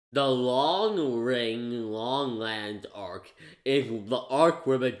The Long Ring, Long Land arc is the arc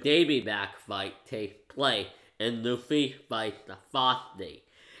where the Davy Back fight takes place and Luffy fights the Frosty.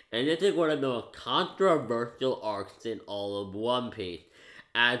 And this is one of the most controversial arcs in all of One Piece.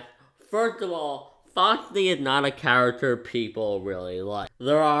 As, first of all, Frosty is not a character people really like.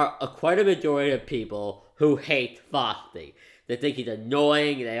 There are quite a majority of people who hate Frosty. They think he's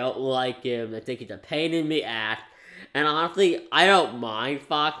annoying, they don't like him, they think he's a pain in the ass, and honestly, I don't mind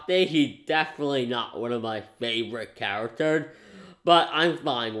Frosty. He's definitely not one of my favorite characters, but I'm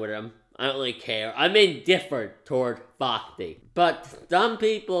fine with him. I don't really care. I'm indifferent toward Frosty. But some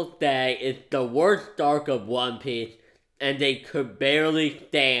people say it's the worst arc of One Piece, and they could barely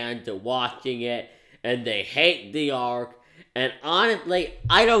stand watching it, and they hate the arc. And honestly,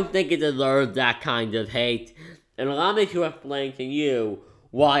 I don't think it deserves that kind of hate. And allow me to explain to you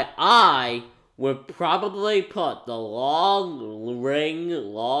why I would probably put the Long Ring,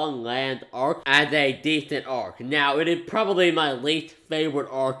 Long Land arc as a decent arc. Now, it is probably my least favorite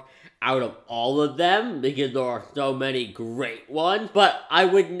arc out of all of them, because there are so many great ones, but I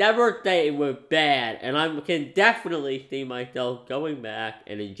would never say it was bad, and I can definitely see myself going back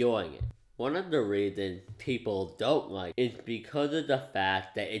and enjoying it. One of the reasons people don't like it is because of the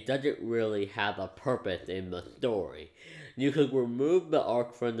fact that it doesn't really have a purpose in the story. You could remove the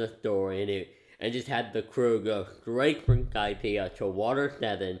arc from the story and just have the crew go straight from Skypiea to Water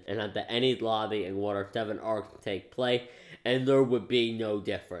 7 and have the Enies Lobby and Water 7 arcs take place, and there would be no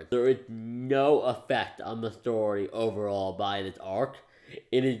difference. There is no effect on the story overall by this arc.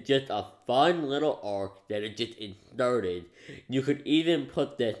 It is just a fun little arc that is just inserted. You could even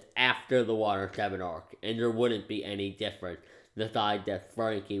put this after the Water 7 arc, and there wouldn't be any difference. Besides that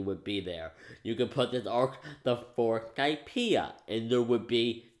Franky would be there. You could put this arc before Skypiea, and there would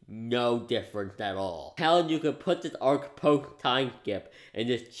be no difference at all. Hell, you could put this arc post-time skip and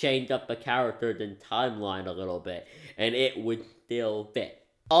just change up the characters and timeline a little bit, and it would still fit.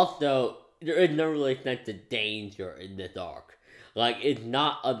 Also, there is no really sense of danger in this arc. Like, it's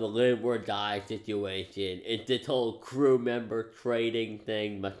not a live or die situation. It's this whole crew member trading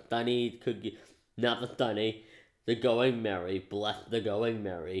thing. The Going Merry, bless the Going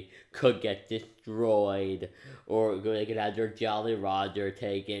Merry, could get destroyed, or they could have their Jolly Roger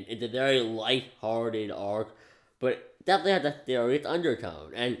taken. It's a very light-hearted arc, but definitely has a serious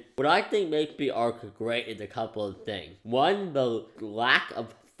undertone. And what I think makes the arc great is a couple of things. One, the lack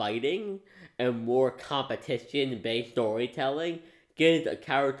of fighting and more competition-based storytelling gives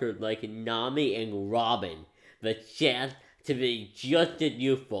characters like Nami and Robin the chance to be just as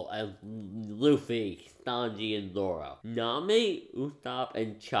useful as Luffy, Sanji, and Zoro. Nami, Usopp,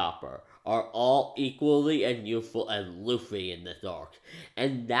 and Chopper are all equally as useful as Luffy in this arc,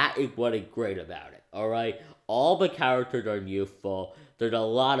 and that is what is great about it, alright? All the characters are useful, there's a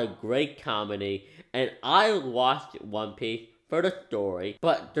lot of great comedy, and I watched One Piece for the story,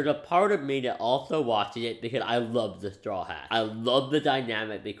 but there's a part of me that also watches it because I love the Straw Hat. I love the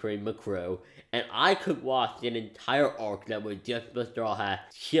dynamic between the crew, and I could watch an entire arc that was just the Straw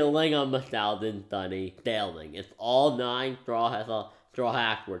Hat chilling on the Thousand Sunny sailing. If all 9 Straw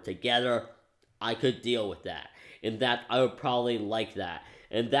Hats were together, I could deal with that. In fact, I would probably like that.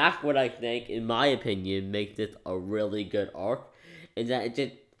 And that's what I think, in my opinion, makes this a really good arc, is that it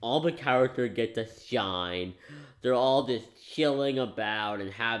just, all the characters get to shine. They're all just chilling about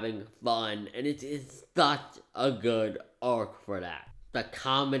and having fun, and it's such a good arc for that. The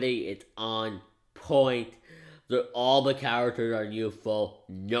comedy is on point. All the characters are useful.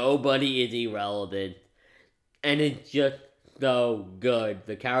 Nobody is irrelevant. And it's just so good.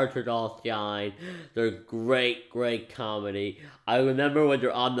 The characters all shine. They're great, great comedy. I remember when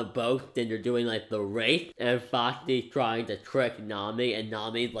they're on the boat and they're doing like the race, and Frosty's trying to trick Nami, and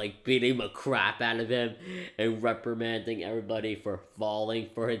Nami's like beating the crap out of him and reprimanding everybody for falling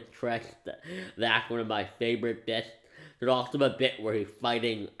for his tricks. That's one of my favorite bits. There's also a bit where he's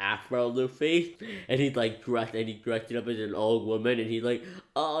fighting Afro Luffy, and he's dressed up as an old woman, and he's like,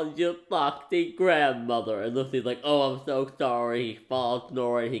 "Oh, you foxy grandmother," and Luffy's like, "Oh, I'm so sorry." He falls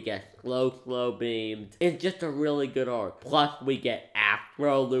snoring, he gets slow beamed. It's just a really good arc. Plus, we get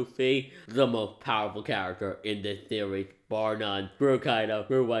Afro Luffy, the most powerful character in this series, bar none. Screw Kaido,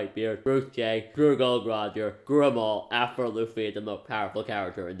 screw Whitebeard, screw Jay, screw Gold Roger, screw them all. Afro Luffy is the most powerful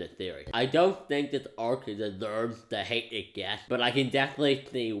character in this series. I don't think this arc deserves the hate it gets, but I can definitely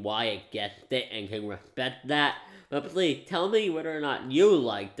see why it gets it and can respect that. But please, tell me whether or not you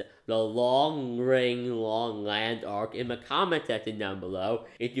liked the Long Ring, Long Land arc in the comment section down below.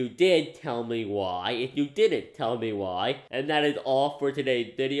 If you did, tell me why. If you didn't, tell me why. And that is all for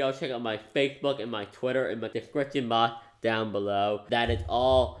today's video. Check out my Facebook and my Twitter in the description box. down below. That is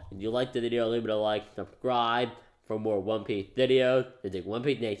all. If you liked the video, leave it a like, subscribe for more One Piece videos. This is One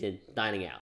Piece Nation signing out.